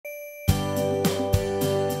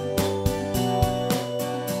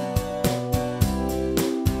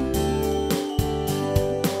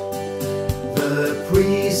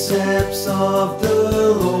precepts of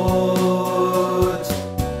the Lord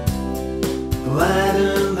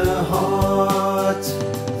gladden the heart.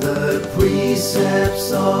 The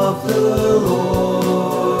precepts of the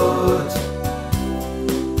Lord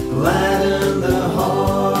gladden the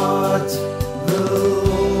heart. The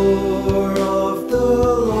law of the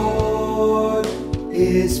Lord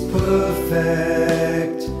is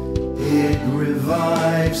perfect, it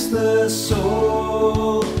revives the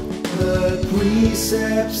soul. The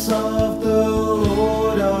precepts of the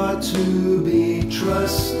Lord are to be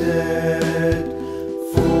trusted,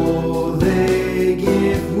 for they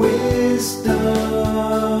give wisdom.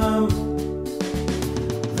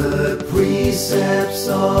 The precepts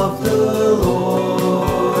of the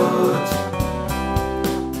Lord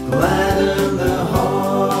gladden the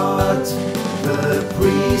heart. The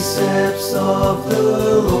precepts of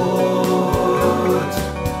the Lord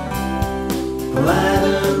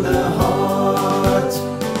gladden the heart.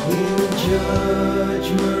 In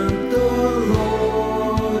judgment the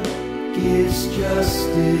Lord gives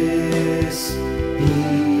justice. He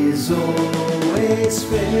is always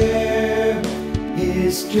fair.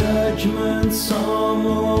 His judgments are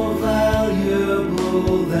more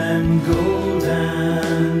valuable than gold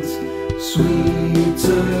and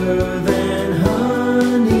sweeter than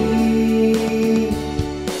honey.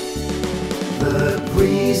 The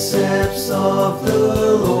precepts of the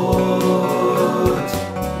Lord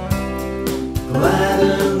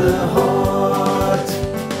gladden the heart.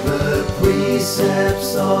 The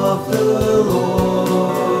precepts of the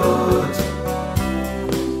Lord